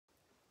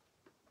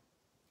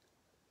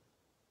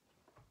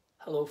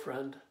Hello,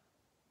 friend.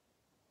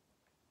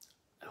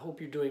 I hope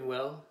you're doing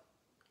well.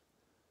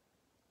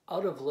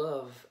 Out of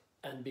love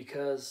and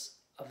because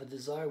of a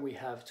desire we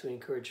have to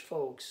encourage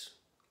folks,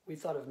 we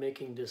thought of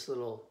making this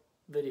little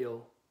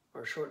video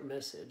or short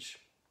message.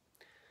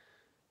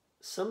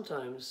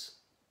 Sometimes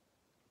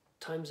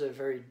times are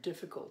very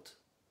difficult.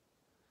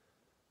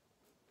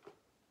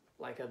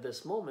 Like at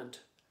this moment,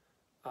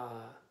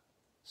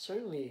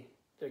 certainly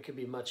there could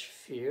be much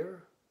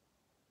fear,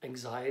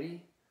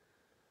 anxiety,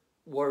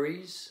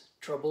 worries,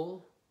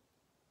 trouble,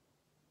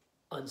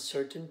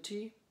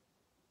 uncertainty,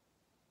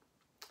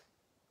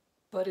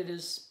 but it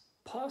is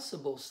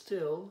possible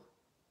still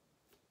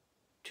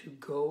to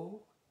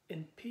go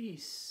in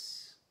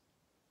peace,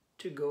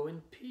 to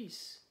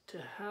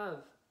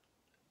have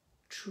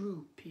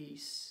true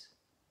peace.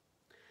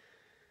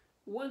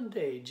 One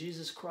day,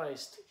 Jesus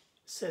Christ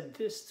said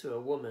this to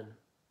a woman.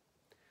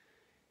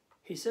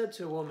 He said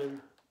to a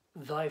woman,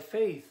 "Thy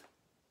faith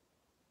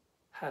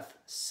hath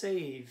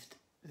saved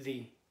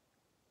thee.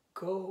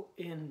 Go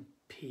in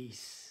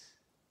peace."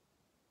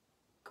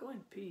 Go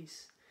in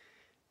peace.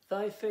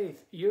 Thy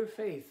faith, your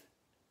faith,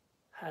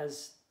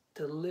 has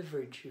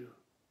delivered you,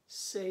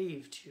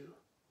 saved you.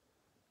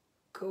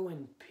 Go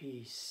in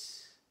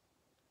peace.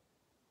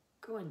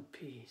 Go in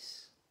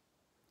peace.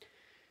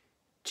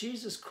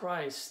 Jesus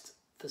Christ,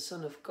 the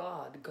Son of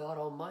God, God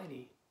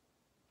Almighty,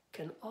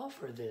 can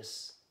offer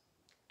this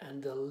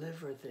and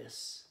deliver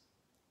this,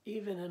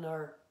 even in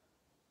our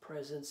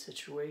present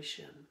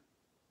situation.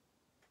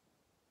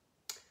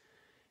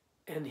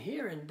 And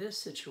here in this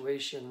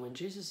situation, when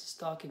Jesus is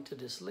talking to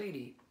this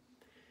lady,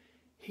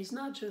 he's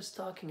not just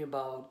talking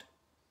about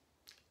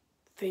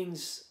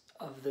things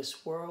of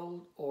this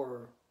world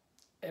or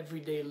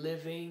everyday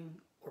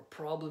living or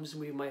problems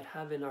we might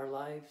have in our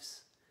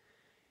lives.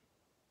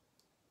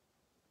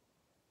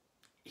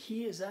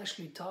 He is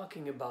actually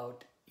talking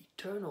about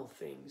eternal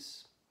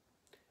things,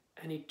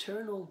 an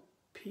eternal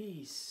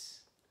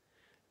peace,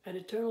 an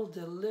eternal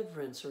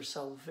deliverance or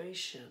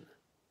salvation,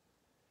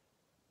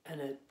 and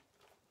a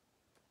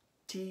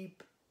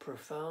deep,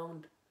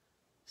 profound,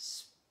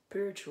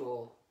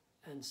 spiritual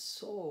and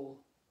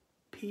soul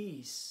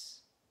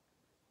peace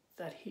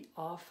that he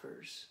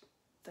offers,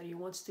 that he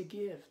wants to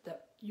give,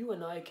 that you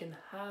and I can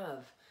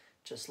have,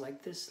 just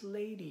like this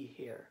lady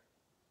here.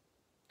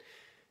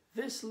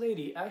 This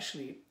lady,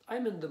 actually,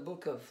 I'm in the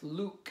book of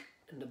Luke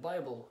in the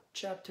Bible,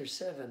 chapter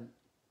 7.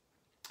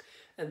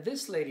 And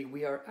this lady,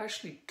 we are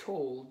actually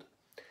told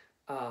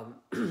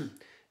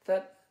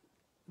that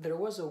there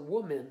was a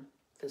woman,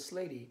 this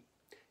lady,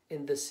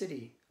 in the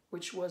city,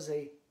 which was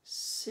a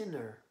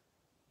sinner.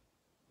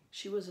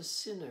 She was a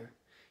sinner.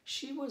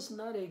 She was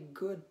not a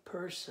good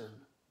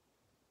person.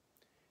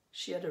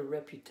 She had a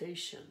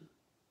reputation.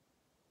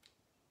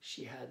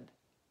 She had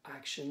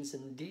actions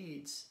and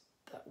deeds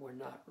that were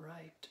not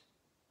right.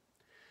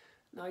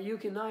 Now you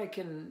and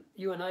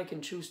I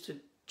can choose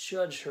to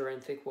judge her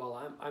and think, well,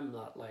 I'm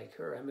not like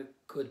her. I'm a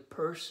good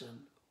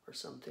person or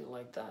something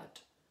like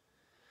that.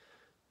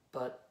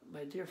 But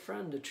my dear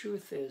friend, the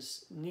truth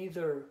is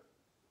neither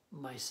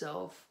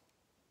myself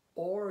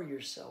or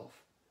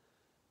yourself,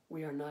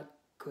 we are not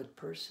good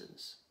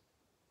persons.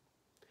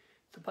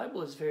 The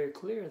Bible is very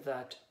clear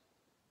that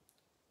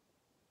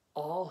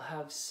all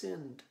have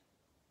sinned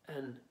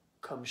and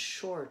come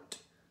short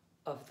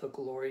of the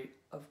glory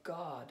of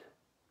God.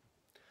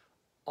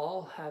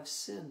 All have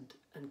sinned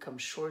and come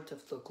short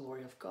of the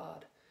glory of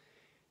God.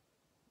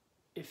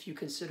 If you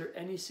consider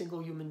any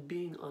single human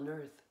being on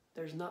earth,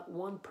 there's not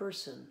one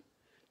person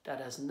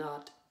that has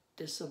not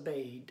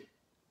disobeyed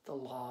the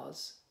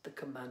laws, the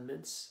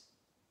commandments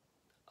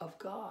of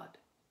God.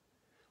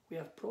 We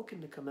have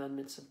broken the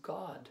commandments of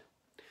God.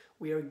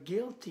 We are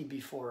guilty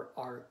before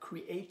our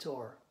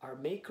Creator, our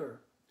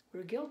Maker.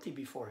 We're guilty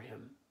before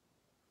Him.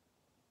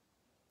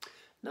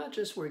 Not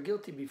just we're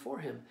guilty before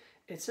Him,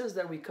 it says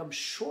that we come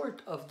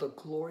short of the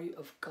glory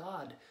of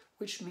God,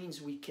 which means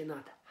we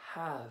cannot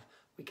have,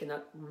 we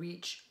cannot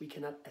reach, we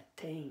cannot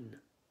attain.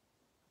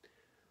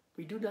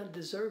 We do not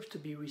deserve to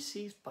be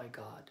received by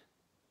God.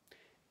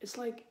 It's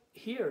like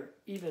here,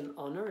 even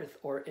on earth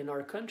or in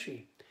our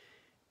country,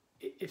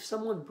 if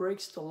someone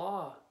breaks the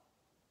law,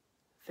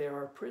 there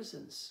are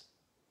prisons.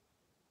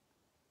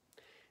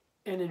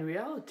 And in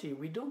reality,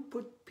 we don't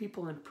put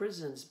people in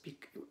prisons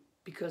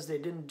because they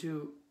didn't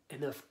do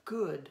enough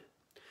good.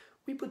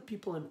 We put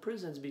people in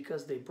prisons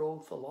because they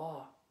broke the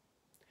law.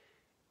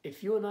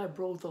 If you and I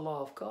broke the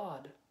law of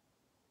God,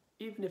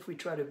 even if we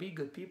try to be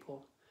good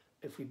people,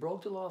 if we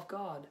broke the law of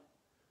God,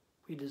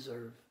 we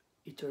deserve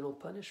eternal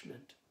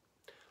punishment.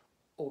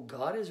 Oh,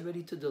 God is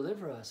ready to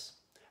deliver us.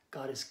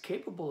 God is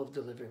capable of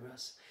delivering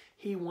us.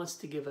 He wants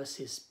to give us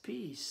His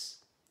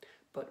peace.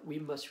 But we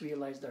must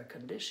realize our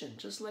condition,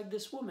 just like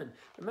this woman.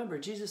 Remember,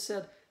 Jesus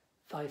said,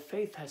 "Thy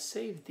faith has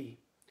saved thee.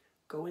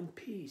 Go in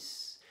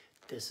peace."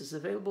 This is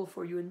available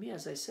for you and me,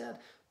 as I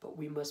said, but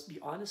we must be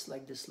honest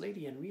like this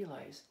lady and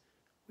realize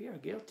we are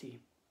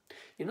guilty.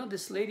 You know,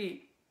 this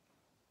lady,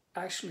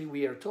 actually,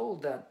 we are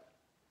told that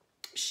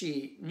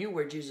she knew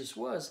where Jesus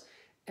was,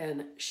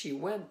 and she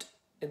went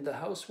in the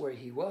house where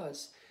he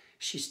was,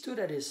 she stood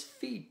at his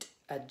feet,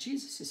 at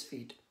Jesus'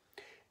 feet,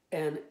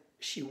 and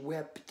she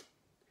wept.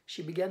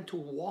 She began to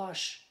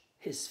wash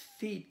his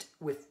feet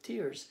with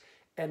tears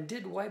and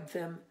did wipe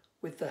them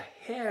with the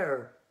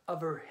hair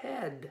of her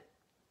head.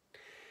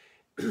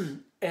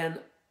 And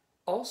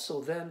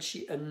also then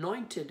she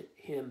anointed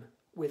him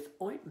with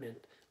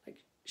ointment. Like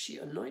she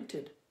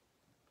anointed,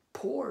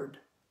 poured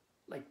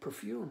like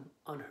perfume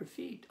on her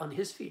feet, on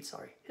his feet,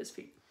 sorry, his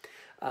feet.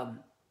 And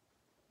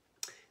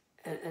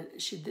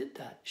she did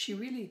that. She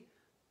really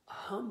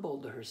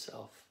humbled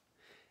herself.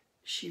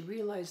 She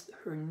realized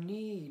her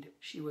need.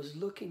 She was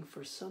looking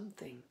for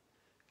something.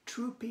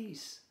 True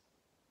peace,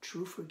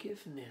 true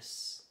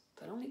forgiveness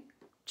that only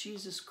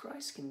Jesus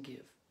Christ can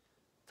give,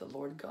 the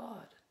Lord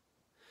God.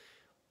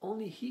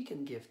 Only He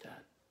can give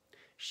that.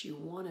 She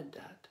wanted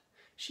that.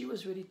 She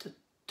was ready to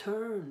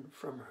turn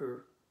from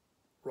her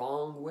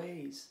wrong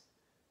ways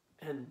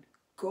and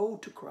go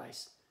to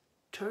Christ,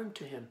 turn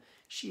to Him.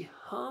 She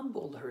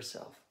humbled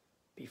herself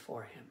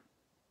before Him.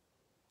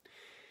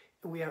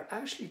 And we are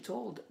actually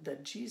told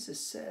that Jesus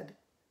said,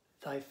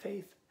 "Thy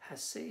faith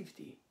has saved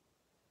thee.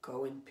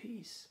 Go in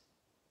peace."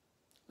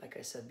 Like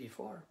I said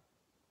before.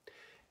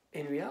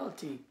 In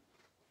reality,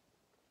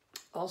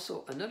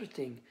 also another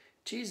thing,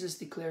 Jesus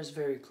declares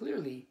very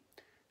clearly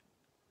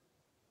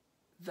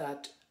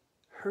that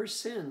her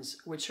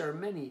sins, which are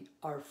many,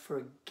 are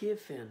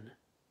forgiven,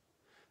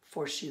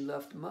 for she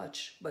loved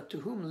much. But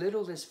to whom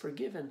little is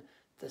forgiven,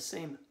 the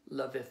same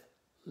loveth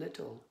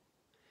little.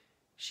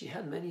 She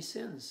had many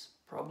sins,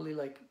 probably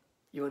like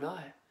you and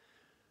I,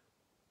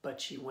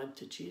 but she went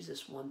to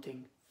Jesus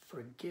wanting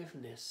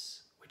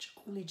forgiveness, which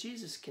only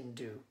Jesus can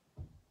do.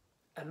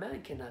 A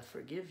man cannot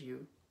forgive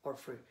you or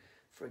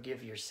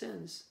forgive your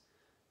sins,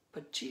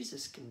 but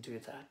Jesus can do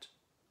that.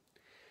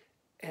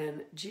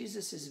 And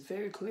Jesus is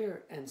very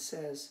clear and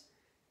says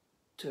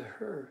to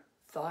her,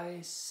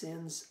 "Thy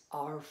sins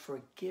are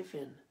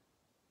forgiven."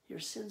 Your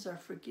sins are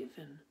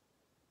forgiven.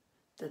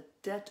 The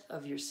debt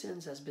of your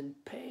sins has been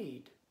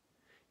paid.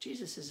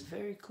 Jesus is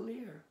very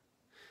clear.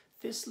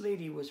 This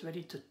lady was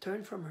ready to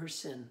turn from her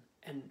sin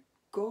and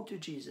go to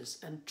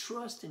Jesus and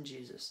trust in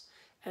Jesus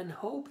and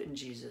hope in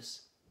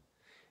Jesus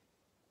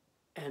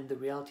and the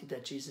reality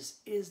that Jesus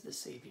is the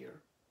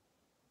Savior.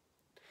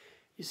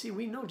 You see,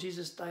 we know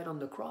Jesus died on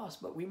the cross,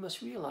 but we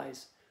must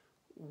realize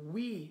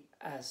we,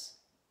 as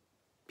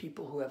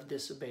people who have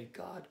disobeyed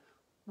God,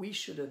 we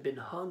should have been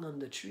hung on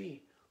the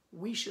tree.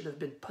 We should have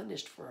been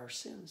punished for our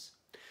sins.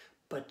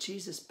 But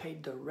Jesus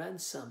paid the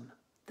ransom,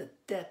 the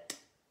debt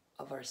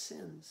of our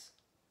sins.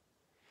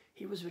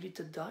 He was ready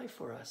to die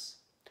for us.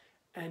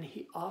 And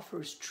He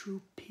offers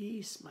true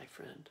peace, my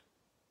friend.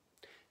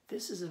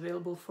 This is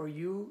available for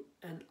you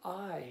and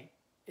I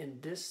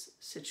in this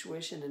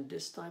situation, in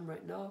this time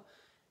right now,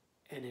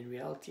 and in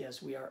reality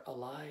as we are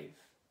alive.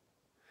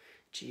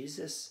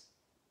 Jesus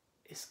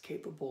is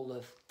capable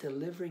of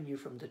delivering you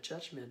from the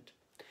judgment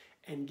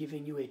and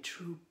giving you a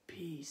true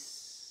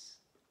peace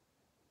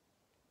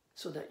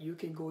so that you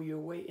can go your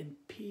way in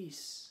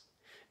peace,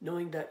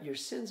 knowing that your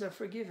sins are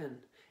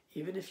forgiven.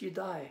 Even if you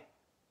die,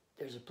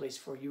 there's a place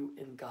for you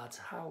in God's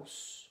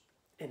house,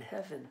 in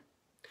heaven.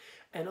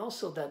 And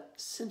also that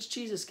since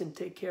Jesus can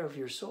take care of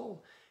your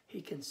soul,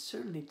 He can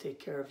certainly take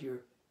care of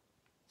your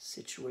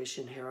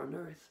situation here on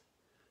earth,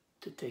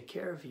 to take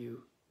care of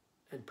you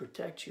and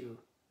protect you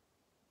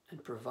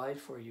and provide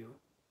for you.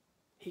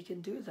 He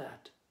can do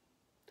that.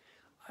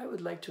 I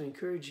would like to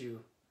encourage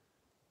you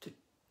to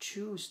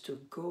choose to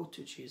go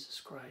to Jesus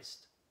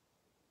Christ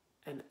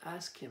and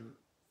ask Him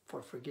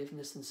for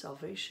forgiveness and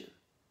salvation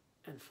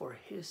and for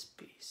His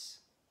peace.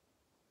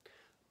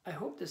 I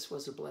hope this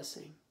was a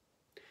blessing.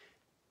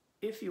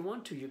 If you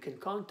want to, you can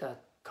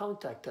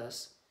contact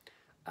us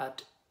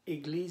at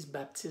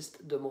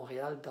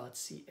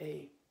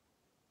églisebaptistedemontréal.ca.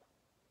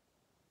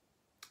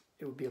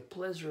 It would be a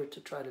pleasure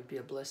to try to be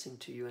a blessing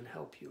to you and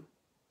help you.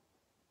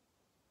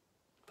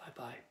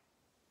 Bye-bye.